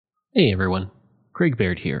Hey everyone, Craig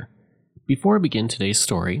Baird here. Before I begin today's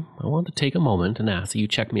story, I want to take a moment and ask that you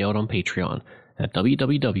check me out on Patreon at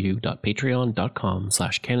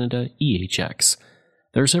www.patreon.com/CanadaEHX.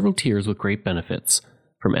 There are several tiers with great benefits,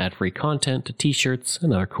 from ad-free content to t-shirts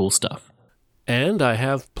and other cool stuff. And I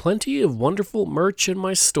have plenty of wonderful merch in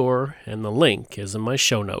my store, and the link is in my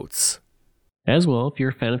show notes. As well, if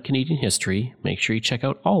you're a fan of Canadian history, make sure you check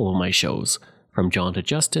out all of my shows, from John to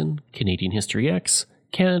Justin, Canadian History X,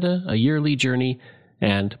 Canada, A Yearly Journey,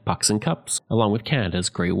 and Pucks and Cups, along with Canada's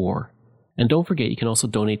Great War. And don't forget you can also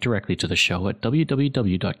donate directly to the show at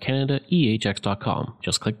www.canadaehx.com.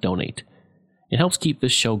 Just click donate. It helps keep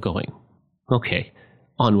this show going. Okay,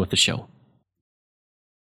 on with the show.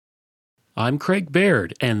 I'm Craig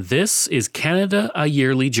Baird, and this is Canada, A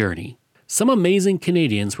Yearly Journey. Some amazing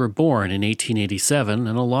Canadians were born in 1887,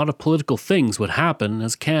 and a lot of political things would happen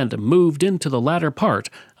as Canada moved into the latter part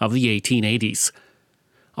of the 1880s.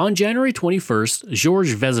 On January 21st,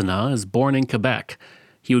 Georges Vezina is born in Quebec.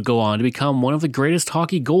 He would go on to become one of the greatest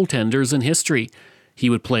hockey goaltenders in history. He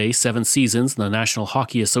would play 7 seasons in the National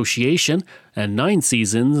Hockey Association and 9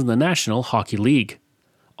 seasons in the National Hockey League,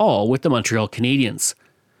 all with the Montreal Canadiens.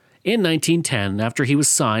 In 1910, after he was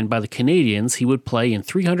signed by the Canadiens, he would play in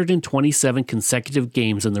 327 consecutive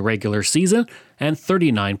games in the regular season and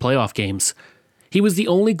 39 playoff games. He was the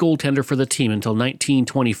only goaltender for the team until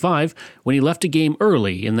 1925, when he left a game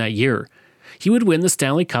early in that year. He would win the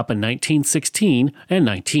Stanley Cup in 1916 and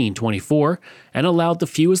 1924, and allowed the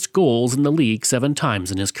fewest goals in the league 7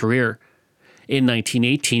 times in his career. In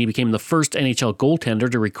 1918, he became the first NHL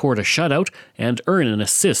goaltender to record a shutout and earn an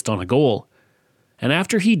assist on a goal. And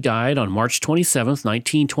after he died on March 27,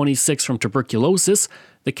 1926 from tuberculosis,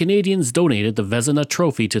 the Canadiens donated the Vezina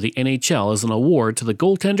Trophy to the NHL as an award to the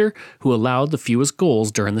goaltender who allowed the fewest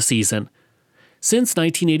goals during the season. Since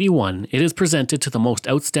 1981, it is presented to the most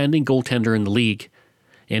outstanding goaltender in the league.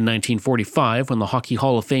 In 1945, when the Hockey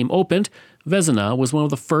Hall of Fame opened, Vezina was one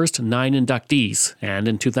of the first 9 inductees, and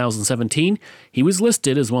in 2017, he was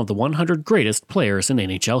listed as one of the 100 greatest players in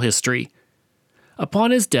NHL history.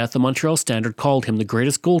 Upon his death, the Montreal Standard called him the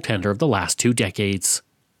greatest goaltender of the last 2 decades.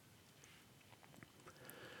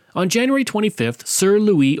 On January 25th, Sir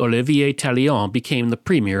Louis-Olivier Taillon became the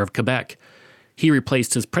Premier of Quebec. He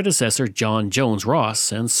replaced his predecessor John Jones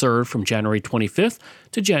Ross and served from January 25th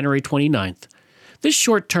to January 29th. This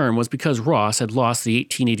short term was because Ross had lost the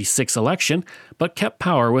 1886 election, but kept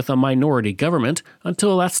power with a minority government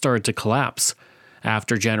until that started to collapse.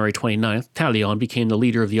 After January 29th, Taillon became the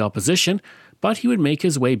leader of the opposition, but he would make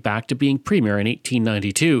his way back to being Premier in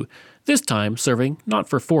 1892, this time serving not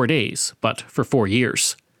for 4 days, but for 4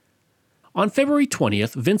 years. On February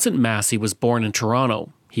 20th, Vincent Massey was born in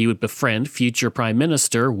Toronto. He would befriend future Prime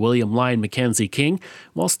Minister William Lyon Mackenzie King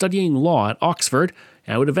while studying law at Oxford,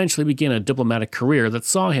 and would eventually begin a diplomatic career that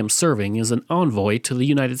saw him serving as an envoy to the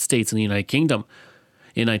United States and the United Kingdom.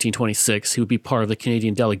 In 1926, he would be part of the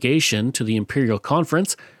Canadian delegation to the Imperial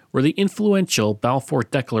Conference, where the influential Balfour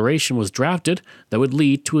Declaration was drafted that would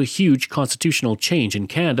lead to a huge constitutional change in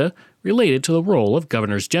Canada related to the role of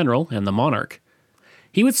Governors General and the monarch.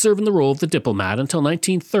 He would serve in the role of the diplomat until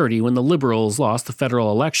 1930, when the Liberals lost the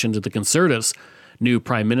federal election to the Conservatives. New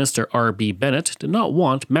Prime Minister R.B. Bennett did not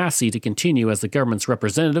want Massey to continue as the government's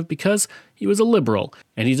representative because he was a Liberal,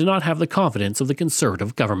 and he did not have the confidence of the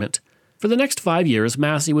Conservative government. For the next 5 years,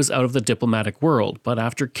 Massey was out of the diplomatic world, but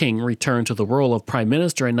after King returned to the role of Prime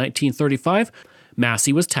Minister in 1935,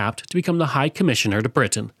 Massey was tapped to become the High Commissioner to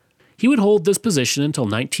Britain. He would hold this position until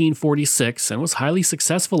 1946 and was highly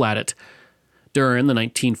successful at it. During the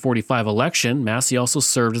 1945 election, Massey also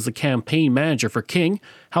served as a campaign manager for King,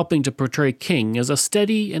 helping to portray King as a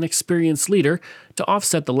steady and experienced leader to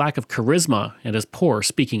offset the lack of charisma and his poor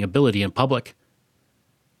speaking ability in public.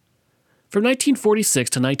 From 1946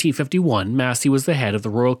 to 1951, Massey was the head of the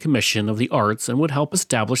Royal Commission of the Arts and would help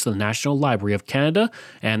establish the National Library of Canada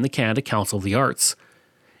and the Canada Council of the Arts.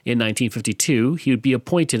 In 1952, he would be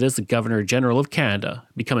appointed as the Governor-General of Canada,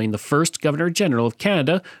 becoming the first Governor-General of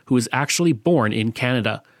Canada who was actually born in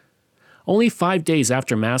Canada. Only 5 days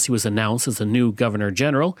after Massey was announced as the new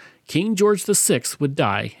Governor-General, King George VI would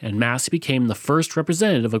die, and Massey became the first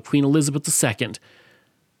representative of Queen Elizabeth II.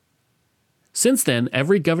 Since then,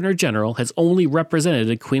 every Governor-General has only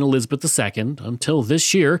represented Queen Elizabeth II until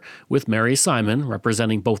this year, with Mary Simon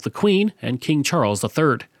representing both the Queen and King Charles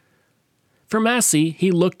III. For Massey, he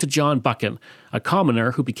looked to John Buchan, a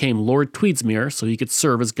commoner who became Lord Tweedsmuir so he could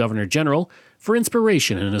serve as Governor-General, for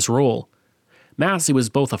inspiration in his role. Massey was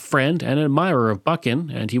both a friend and admirer of Buchan,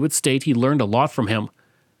 and he would state he learned a lot from him.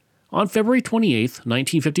 On February 28,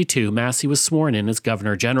 1952, Massey was sworn in as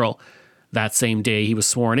Governor-General. That same day he was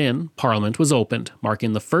sworn in, Parliament was opened,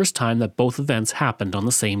 marking the first time that both events happened on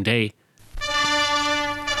the same day.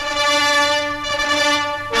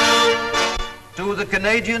 To the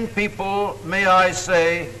Canadian people, may I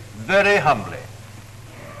say very humbly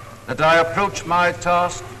that I approach my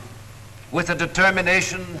task with a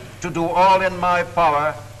determination to do all in my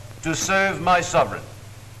power to serve my sovereign.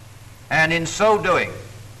 And in so doing,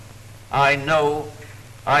 I know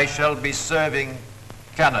I shall be serving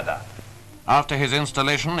Canada. After his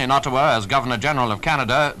installation in Ottawa as Governor-General of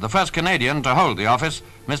Canada, the first Canadian to hold the office,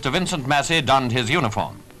 Mr. Vincent Massey donned his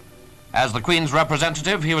uniform. As the Queen's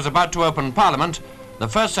representative, he was about to open Parliament, the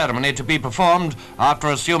first ceremony to be performed after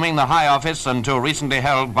assuming the high office until recently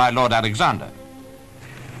held by Lord Alexander.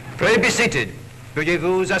 Veuillez be seated. Veuillez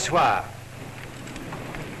vous asseoir.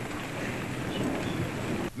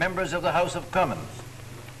 Members of the House of Commons,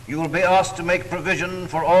 you will be asked to make provision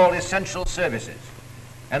for all essential services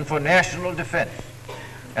and for national defense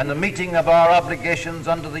and the meeting of our obligations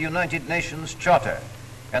under the United Nations Charter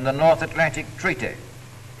and the North Atlantic Treaty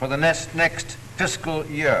for the next fiscal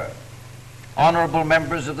year. Honorable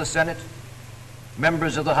members of the Senate,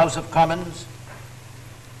 members of the House of Commons,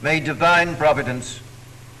 may divine providence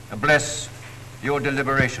bless your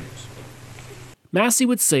deliberations. Massey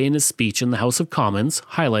would say in his speech in the House of Commons,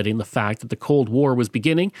 highlighting the fact that the Cold War was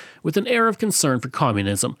beginning with an air of concern for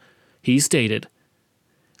communism, he stated,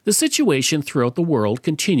 "The situation throughout the world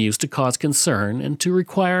continues to cause concern and to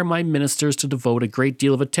require my ministers to devote a great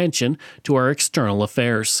deal of attention to our external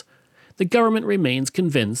affairs. The government remains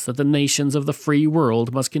convinced that the nations of the free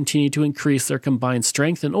world must continue to increase their combined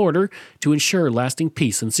strength in order to ensure lasting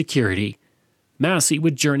peace and security." Massey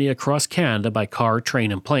would journey across Canada by car,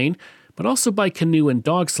 train, and plane, but also by canoe and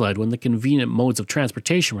dog sled when the convenient modes of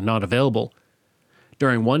transportation were not available.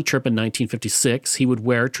 During one trip in 1956, he would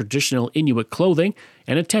wear traditional Inuit clothing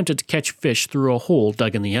and attempted to catch fish through a hole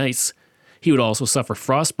dug in the ice. He would also suffer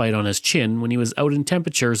frostbite on his chin when he was out in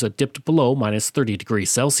temperatures that dipped below minus 30 degrees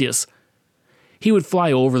Celsius. He would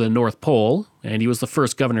fly over the North Pole, and he was the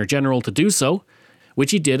first Governor-General to do so, which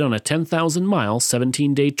he did on a 10,000-mile,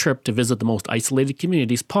 17-day trip to visit the most isolated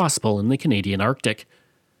communities possible in the Canadian Arctic.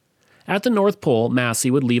 At the North Pole, Massey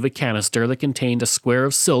would leave a canister that contained a square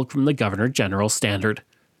of silk from the Governor-General standard.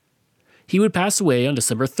 He would pass away on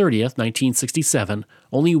December 30th, 1967,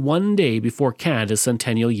 only one day before Canada's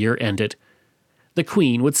centennial year ended. The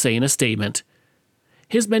Queen would say in a statement,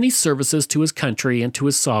 "His many services to his country and to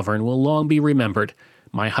his sovereign will long be remembered.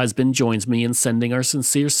 My husband joins me in sending our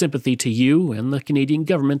sincere sympathy to you and the Canadian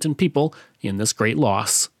government and people in this great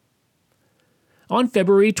loss." On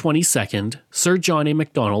February 22nd, Sir John A.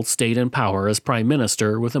 Macdonald stayed in power as Prime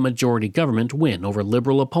Minister with a majority government win over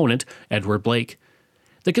Liberal opponent Edward Blake.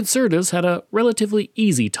 The Conservatives had a relatively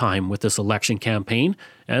easy time with this election campaign,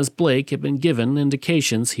 as Blake had been given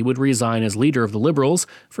indications he would resign as leader of the Liberals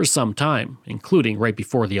for some time, including right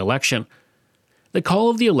before the election. The call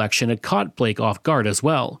of the election had caught Blake off guard as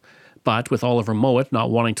well, but with Oliver Mowat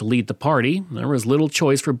not wanting to lead the party, there was little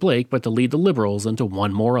choice for Blake but to lead the Liberals into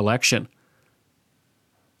one more election.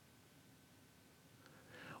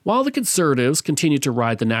 While the Conservatives continued to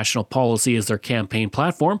ride the national policy as their campaign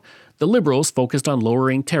platform, the Liberals focused on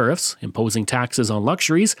lowering tariffs, imposing taxes on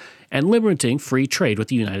luxuries, and limiting free trade with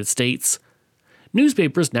the United States.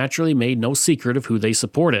 Newspapers naturally made no secret of who they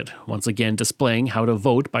supported, once again displaying how to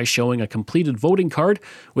vote by showing a completed voting card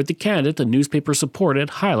with the candidate the newspaper supported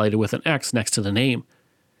highlighted with an X next to the name.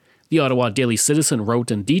 The Ottawa Daily Citizen wrote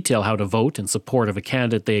in detail how to vote in support of a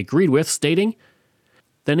candidate they agreed with, stating,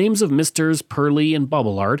 "The names of Misters Purley and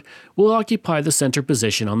Bobillard will occupy the center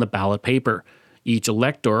position on the ballot paper. Each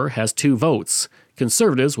elector has 2 votes.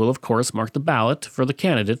 Conservatives will of course mark the ballot for the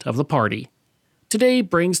candidate of the party." Today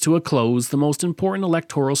brings to a close the most important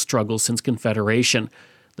electoral struggle since Confederation.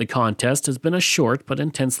 The contest has been a short but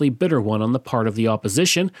intensely bitter one on the part of the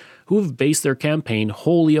opposition, who have based their campaign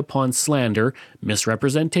wholly upon slander,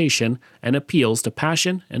 misrepresentation, and appeals to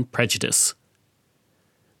passion and prejudice.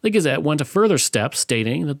 The Gazette went a further step,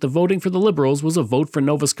 stating that the voting for the Liberals was a vote for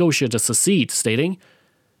Nova Scotia to secede, stating,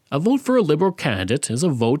 "A vote for a Liberal candidate is a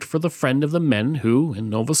vote for the friend of the men who, in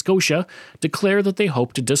Nova Scotia, declare that they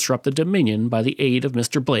hope to disrupt the Dominion by the aid of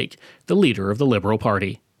Mr. Blake, the leader of the Liberal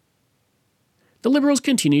Party." The Liberals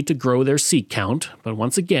continued to grow their seat count, but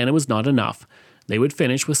once again it was not enough. They would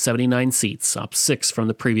finish with 79 seats, up 6 from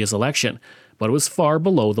the previous election, but it was far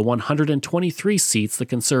below the 123 seats the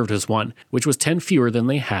Conservatives won, which was 10 fewer than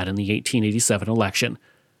they had in the 1887 election.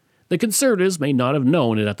 The Conservatives may not have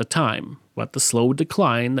known it at the time, but the slow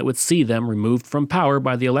decline that would see them removed from power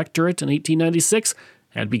by the electorate in 1896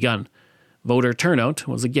 had begun. Voter turnout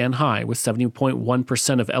was again high, with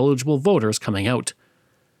 70.1% of eligible voters coming out.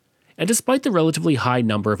 And despite the relatively high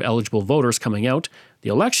number of eligible voters coming out, the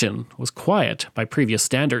election was quiet by previous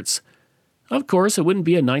standards. Of course, it wouldn't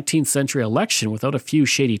be a 19th century election without a few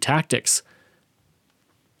shady tactics.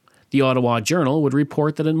 The Ottawa Journal would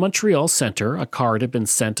report that in Montreal Centre, a card had been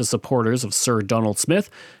sent to supporters of Sir Donald Smith,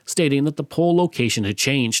 stating that the poll location had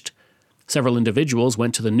changed. Several individuals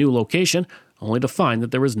went to the new location, only to find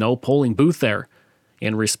that there was no polling booth there.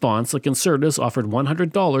 In response, the Conservatives offered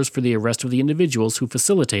 $100 for the arrest of the individuals who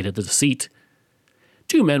facilitated the deceit.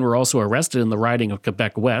 2 men were also arrested in the riding of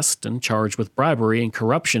Quebec West and charged with bribery and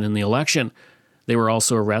corruption in the election. They were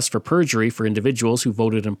also arrested for perjury for individuals who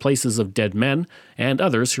voted in places of dead men and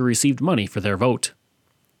others who received money for their vote.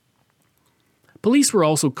 Police were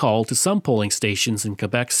also called to some polling stations in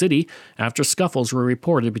Quebec City after scuffles were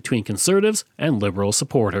reported between Conservatives and Liberal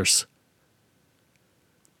supporters.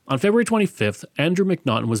 On February 25th, Andrew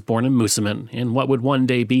McNaughton was born in Moosomin, in what would one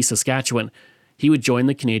day be Saskatchewan. He would join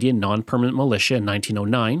the Canadian Non-Permanent Militia in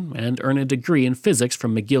 1909 and earn a degree in physics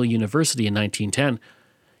from McGill University in 1910.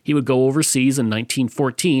 He would go overseas in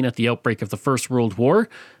 1914 at the outbreak of the First World War,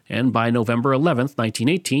 and by November 11,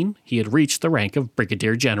 1918, he had reached the rank of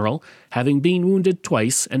Brigadier General, having been wounded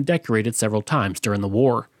twice and decorated several times during the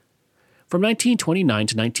war. From 1929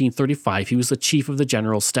 to 1935, he was the Chief of the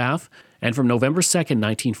General Staff, and from November 2,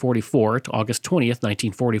 1944 to August 20,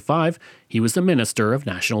 1945, he was the Minister of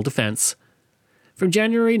National Defence. From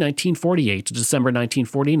January 1948 to December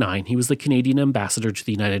 1949, he was the Canadian Ambassador to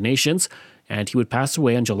the United Nations, and he would pass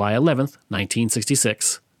away on July 11,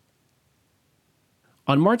 1966.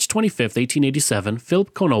 On March 25, 1887,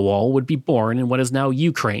 Philip Konowal would be born in what is now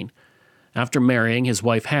Ukraine. After marrying his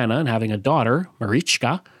wife Hannah and having a daughter,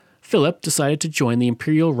 Marichka, Philip decided to join the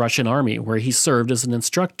Imperial Russian Army, where he served as an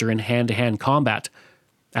instructor in hand-to-hand combat.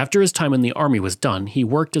 After his time in the army was done, he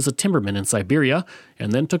worked as a timberman in Siberia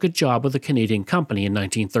and then took a job with a Canadian company in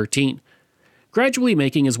 1913. Gradually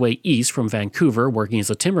making his way east from Vancouver working as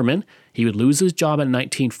a timberman, he would lose his job in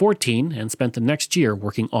 1914 and spent the next year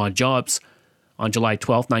working odd jobs. On July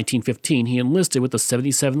 12, 1915, he enlisted with the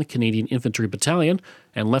 77th Canadian Infantry Battalion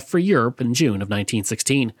and left for Europe in June of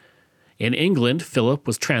 1916. In England, Philip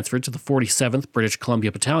was transferred to the 47th British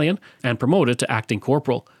Columbia Battalion and promoted to acting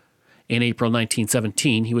corporal. In April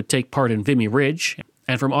 1917, he would take part in Vimy Ridge,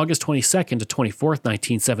 and from August 22nd to 24th,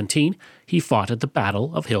 1917, he fought at the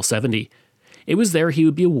Battle of Hill 70. It was there he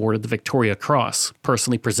would be awarded the Victoria Cross,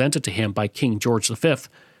 personally presented to him by King George V.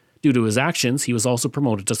 Due to his actions, he was also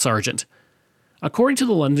promoted to sergeant. According to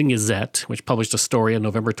the London Gazette, which published a story on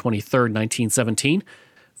November 23, 1917,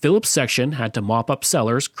 Philip's section had to mop up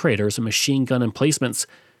cellars, craters, and machine gun emplacements.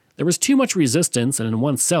 There was too much resistance, and in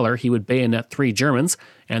one cellar he would bayonet 3 Germans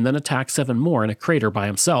and then attack 7 more in a crater by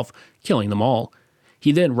himself, killing them all.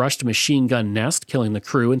 He then rushed a machine gun nest, killing the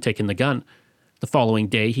crew and taking the gun. The following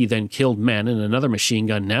day, he then killed men in another machine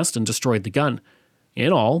gun nest and destroyed the gun.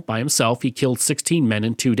 In all, by himself, he killed 16 men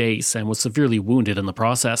in 2 days and was severely wounded in the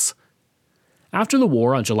process. After the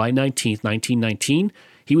war on July 19, 1919,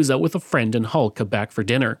 he was out with a friend in Hull, Quebec for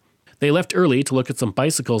dinner. They left early to look at some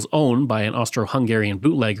bicycles owned by an Austro-Hungarian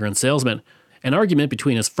bootlegger and salesman. An argument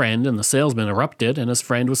between his friend and the salesman erupted, and his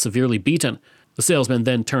friend was severely beaten. The salesman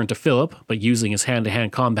then turned to Philip, but using his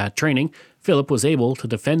hand-to-hand combat training, Philip was able to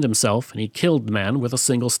defend himself, and he killed the man with a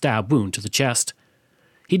single stab wound to the chest.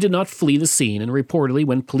 He did not flee the scene, and reportedly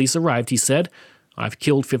when police arrived he said, "I've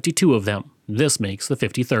killed 52 of them. This makes the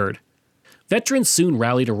 53rd. Veterans soon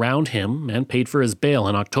rallied around him and paid for his bail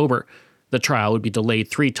in October. The trial would be delayed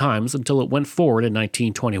 3 times until it went forward in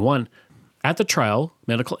 1921. At the trial,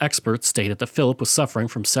 medical experts stated that Philip was suffering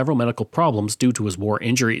from several medical problems due to his war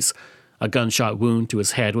injuries. A gunshot wound to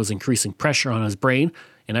his head was increasing pressure on his brain,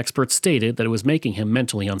 and experts stated that it was making him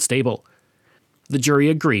mentally unstable. The jury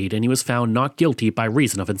agreed, and he was found not guilty by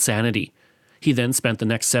reason of insanity. He then spent the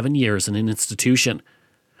next 7 years in an institution.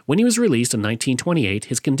 When he was released in 1928,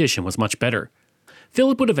 his condition was much better.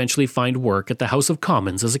 Philip would eventually find work at the House of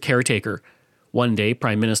Commons as a caretaker. One day,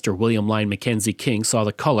 Prime Minister William Lyon Mackenzie King saw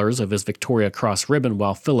the colours of his Victoria Cross ribbon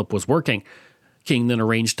while Philip was working. King then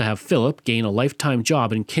arranged to have Philip gain a lifetime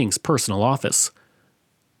job in King's personal office.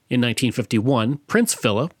 In 1951, Prince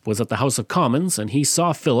Philip was at the House of Commons, and he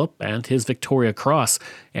saw Philip and his Victoria Cross,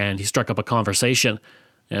 and he struck up a conversation,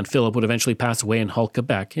 and Philip would eventually pass away in Hull,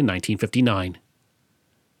 Quebec in 1959.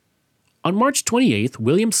 On March 28th,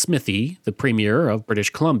 William Smithy, the Premier of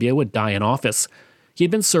British Columbia, would die in office. He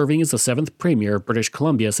had been serving as the 7th Premier of British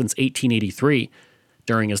Columbia since 1883.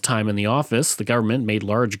 During his time in the office, the government made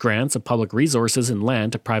large grants of public resources and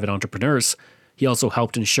land to private entrepreneurs. He also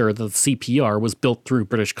helped ensure that the CPR was built through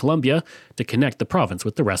British Columbia to connect the province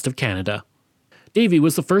with the rest of Canada. Davie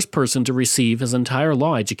was the first person to receive his entire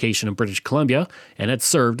law education in British Columbia and had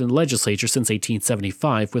served in the legislature since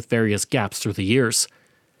 1875 with various gaps through the years.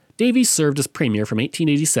 Davie served as premier from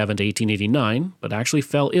 1887 to 1889, but actually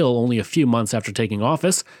fell ill only a few months after taking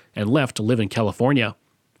office and left to live in California.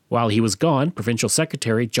 While he was gone, Provincial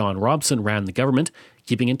Secretary John Robson ran the government,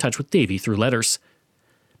 keeping in touch with Davie through letters.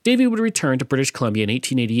 Davie would return to British Columbia in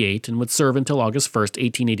 1888 and would serve until August 1,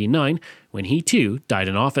 1889, when he too died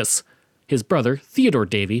in office. His brother, Theodore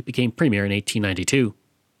Davie, became premier in 1892.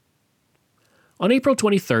 On April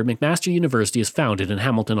 23rd, McMaster University is founded in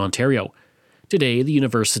Hamilton, Ontario. Today, the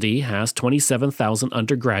university has 27,000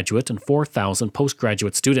 undergraduate and 4,000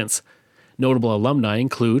 postgraduate students. Notable alumni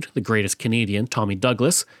include the greatest Canadian Tommy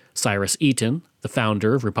Douglas, Cyrus Eaton, the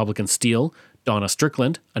founder of Republican Steel, Donna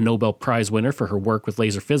Strickland, a Nobel Prize winner for her work with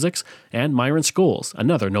laser physics, and Myron Scholes,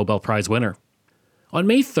 another Nobel Prize winner. On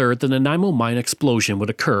May 3rd, the Nanaimo mine explosion would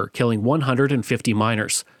occur, killing 150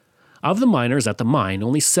 miners. Of the miners at the mine,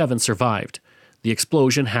 only 7 survived. The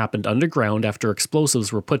explosion happened underground after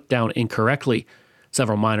explosives were put down incorrectly.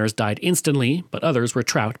 Several miners died instantly, but others were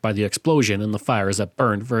trapped by the explosion and the fires that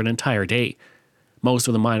burned for an entire day. Most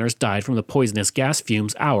of the miners died from the poisonous gas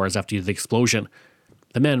fumes hours after the explosion.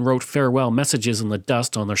 The men wrote farewell messages in the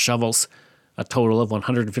dust on their shovels. A total of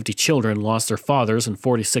 150 children lost their fathers and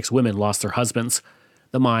 46 women lost their husbands.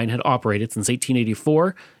 The mine had operated since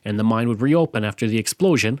 1884, and the mine would reopen after the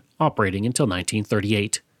explosion, operating until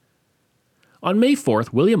 1938. On May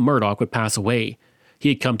 4th, William Murdoch would pass away. He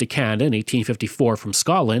had come to Canada in 1854 from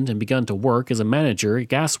Scotland and begun to work as a manager at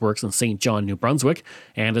gasworks in St. John, New Brunswick,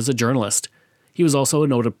 and as a journalist. He was also a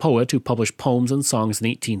noted poet who published poems and songs in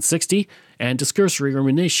 1860 and Discursory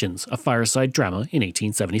Ruminations, a fireside drama, in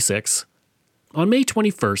 1876. On May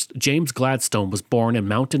 21st, James Gladstone was born in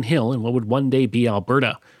Mountain Hill in what would one day be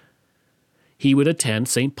Alberta. He would attend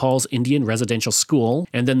St. Paul's Indian Residential School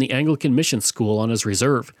and then the Anglican Mission School on his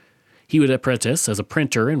reserve. He would apprentice as a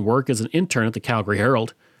printer and work as an intern at the Calgary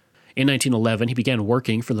Herald. In 1911, he began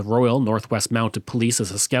working for the Royal Northwest Mounted Police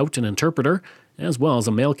as a scout and interpreter, as well as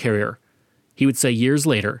a mail carrier. He would say years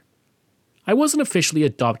later, "I wasn't officially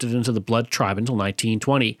adopted into the Blood tribe until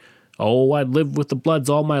 1920. Oh, I'd lived with the Bloods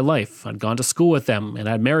all my life. I'd gone to school with them, and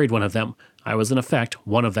I'd married one of them. I was, in effect,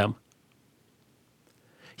 one of them."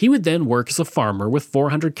 He would then work as a farmer with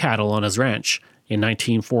 400 cattle on his ranch. In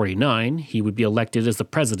 1949, he would be elected as the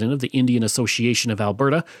president of the Indian Association of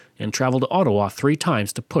Alberta and traveled to Ottawa 3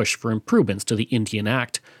 times to push for improvements to the Indian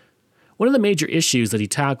Act. One of the major issues that he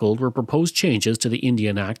tackled were proposed changes to the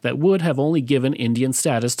Indian Act that would have only given Indian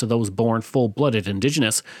status to those born full-blooded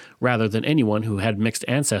Indigenous, rather than anyone who had mixed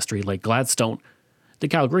ancestry like Gladstone. The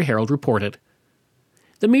Calgary Herald reported.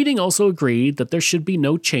 The meeting also agreed that there should be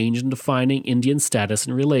no change in defining Indian status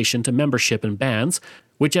in relation to membership in bands,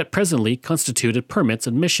 which at presently constituted permits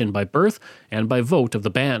admission by birth and by vote of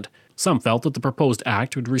the band. Some felt that the proposed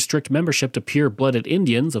act would restrict membership to pure-blooded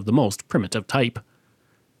Indians of the most primitive type.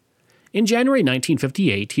 In January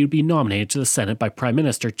 1958, he would be nominated to the Senate by Prime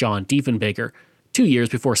Minister John Diefenbaker, 2 years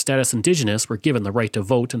before status Indigenous were given the right to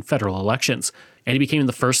vote in federal elections, and he became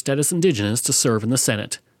the first status Indigenous to serve in the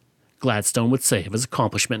Senate. Gladstone would say of his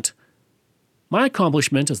accomplishment, "My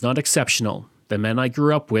accomplishment is not exceptional. The men I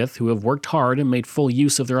grew up with who have worked hard and made full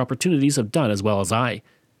use of their opportunities have done as well as I."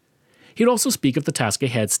 He would also speak of the task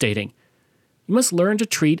ahead, stating, "You must learn to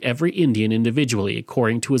treat every Indian individually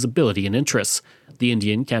according to his ability and interests. The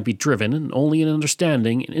Indian can't be driven, and only an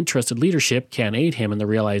understanding and interested leadership can aid him in the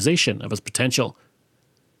realization of his potential."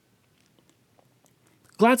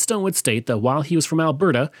 Gladstone would state that while he was from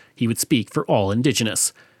Alberta, he would speak for all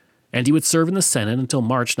Indigenous. And he would serve in the Senate until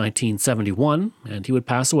March 1971, and he would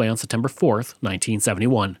pass away on September 4th,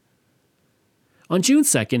 1971. On June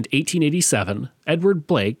 2nd, 1887, Edward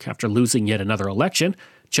Blake, after losing yet another election,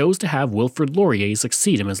 chose to have Wilfrid Laurier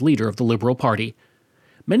succeed him as leader of the Liberal Party.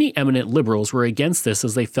 Many eminent Liberals were against this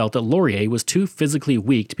as they felt that Laurier was too physically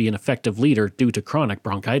weak to be an effective leader due to chronic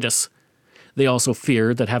bronchitis. They also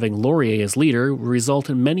feared that having Laurier as leader would result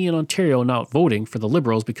in many in Ontario not voting for the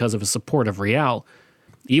Liberals because of his support of Riel.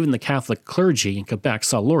 Even the Catholic clergy in Quebec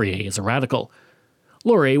saw Laurier as a radical.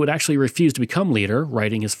 Laurier would actually refuse to become leader,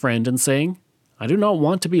 writing his friend and saying, "I do not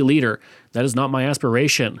want to be leader. That is not my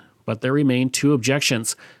aspiration. But there remain 2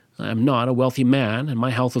 objections. I am not a wealthy man, and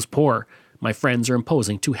my health is poor. My friends are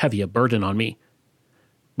imposing too heavy a burden on me."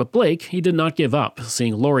 But Blake, he did not give up,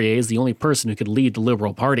 seeing Laurier as the only person who could lead the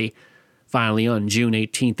Liberal Party. Finally, on June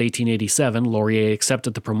 18, 1887, Laurier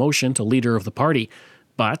accepted the promotion to leader of the party,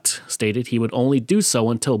 but stated he would only do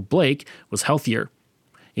so until Blake was healthier.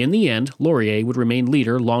 In the end, Laurier would remain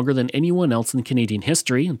leader longer than anyone else in Canadian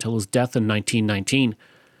history until his death in 1919.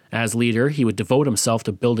 As leader, he would devote himself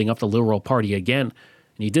to building up the Liberal Party again,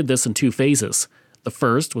 and he did this in 2 phases. The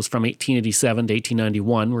first was from 1887 to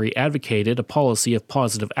 1891, where he advocated a policy of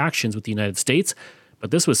positive actions with the United States,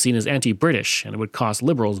 but this was seen as anti-British, and it would cost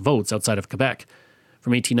Liberals votes outside of Quebec.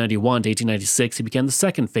 From 1891 to 1896, he began the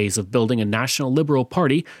second phase of building a national Liberal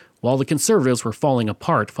Party, while the Conservatives were falling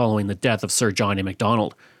apart following the death of Sir John A.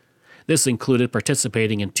 Macdonald. This included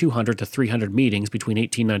participating in 200 to 300 meetings between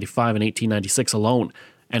 1895 and 1896 alone,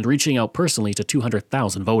 and reaching out personally to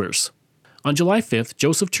 200,000 voters. On July 5th,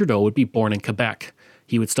 Joseph Trudeau would be born in Quebec.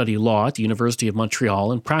 He would study law at the University of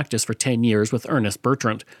Montreal and practice for 10 years with Ernest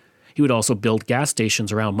Bertrand. He would also build gas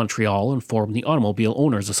stations around Montreal and form the Automobile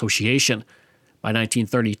Owners Association. By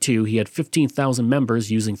 1932, he had 15,000 members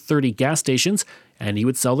using 30 gas stations, and he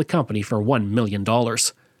would sell the company for $1 million.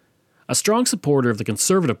 A strong supporter of the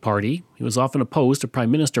Conservative Party, he was often opposed to Prime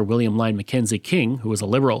Minister William Lyon Mackenzie King, who was a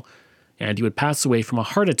Liberal, and he would pass away from a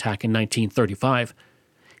heart attack in 1935.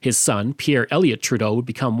 His son, Pierre Elliott Trudeau, would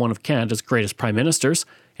become one of Canada's greatest prime ministers,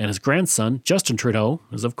 and his grandson, Justin Trudeau,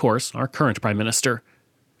 is of course our current prime minister.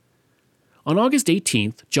 On August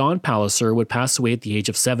 18th, John Palliser would pass away at the age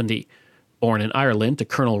of 70. Born in Ireland to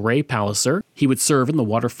Colonel Ray Palliser, he would serve in the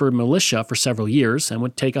Waterford Militia for several years and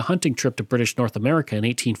would take a hunting trip to British North America in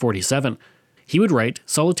 1847. He would write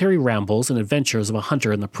Solitary Rambles and Adventures of a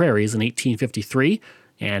Hunter in the Prairies in 1853,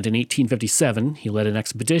 and in 1857 he led an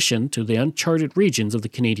expedition to the uncharted regions of the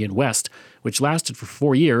Canadian West, which lasted for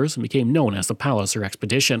 4 years and became known as the Palliser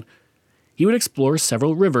Expedition. He would explore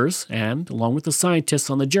several rivers and, along with the scientists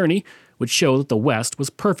on the journey, would show that the West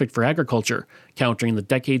was perfect for agriculture, countering the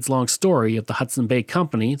decades-long story of the Hudson Bay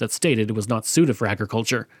Company that stated it was not suited for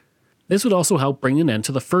agriculture. This would also help bring an end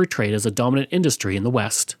to the fur trade as a dominant industry in the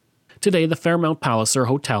West. Today, the Fairmount Palliser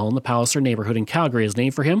Hotel in the Palliser neighborhood in Calgary is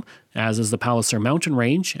named for him, as is the Palliser Mountain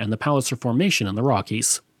Range and the Palliser Formation in the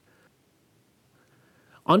Rockies.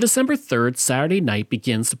 On December 3rd, Saturday Night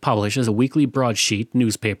begins to publish as a weekly broadsheet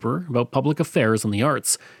newspaper about public affairs and the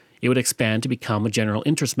arts. It would expand to become a general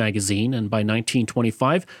interest magazine, and by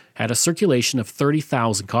 1925 had a circulation of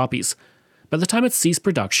 30,000 copies. By the time it ceased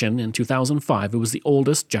production in 2005, it was the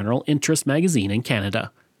oldest general interest magazine in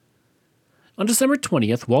Canada. On December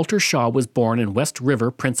 20th, Walter Shaw was born in West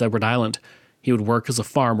River, Prince Edward Island. He would work as a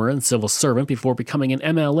farmer and civil servant before becoming an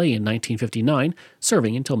MLA in 1959,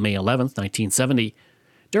 serving until May 11, 1970.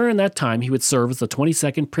 During that time, he would serve as the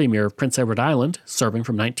 22nd Premier of Prince Edward Island, serving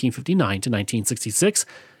from 1959 to 1966,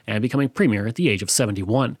 and becoming Premier at the age of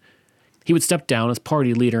 71. He would step down as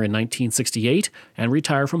party leader in 1968 and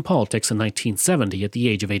retire from politics in 1970 at the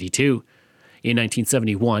age of 82. In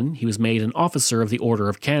 1971, he was made an Officer of the Order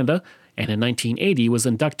of Canada, and in 1980 was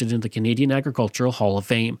inducted into the Canadian Agricultural Hall of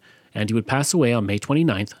Fame, and he would pass away on May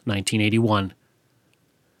 29, 1981.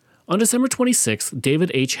 On December 26th,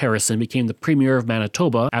 David H. Harrison became the Premier of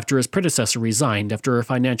Manitoba after his predecessor resigned after a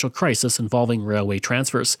financial crisis involving railway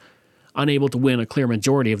transfers. Unable to win a clear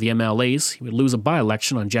majority of the MLAs, he would lose a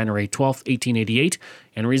by-election on January 12, 1888,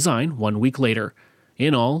 and resign 1 week later.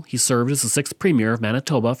 In all, he served as the 6th Premier of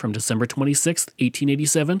Manitoba from December 26,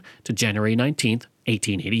 1887 to January 19,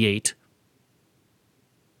 1888.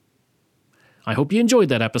 I hope you enjoyed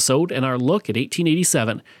that episode and our look at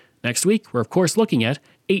 1887. Next week, we're of course looking at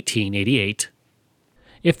 1888.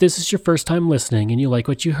 If this is your first time listening and you like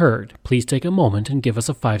what you heard, please take a moment and give us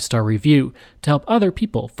a 5-star review to help other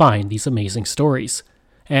people find these amazing stories.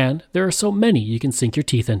 And there are so many you can sink your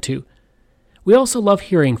teeth into. We also love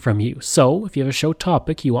hearing from you, so if you have a show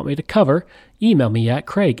topic you want me to cover, email me at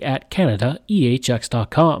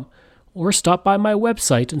craig@canadaehx.com or stop by my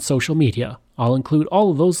website and social media. I'll include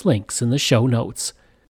all of those links in the show notes.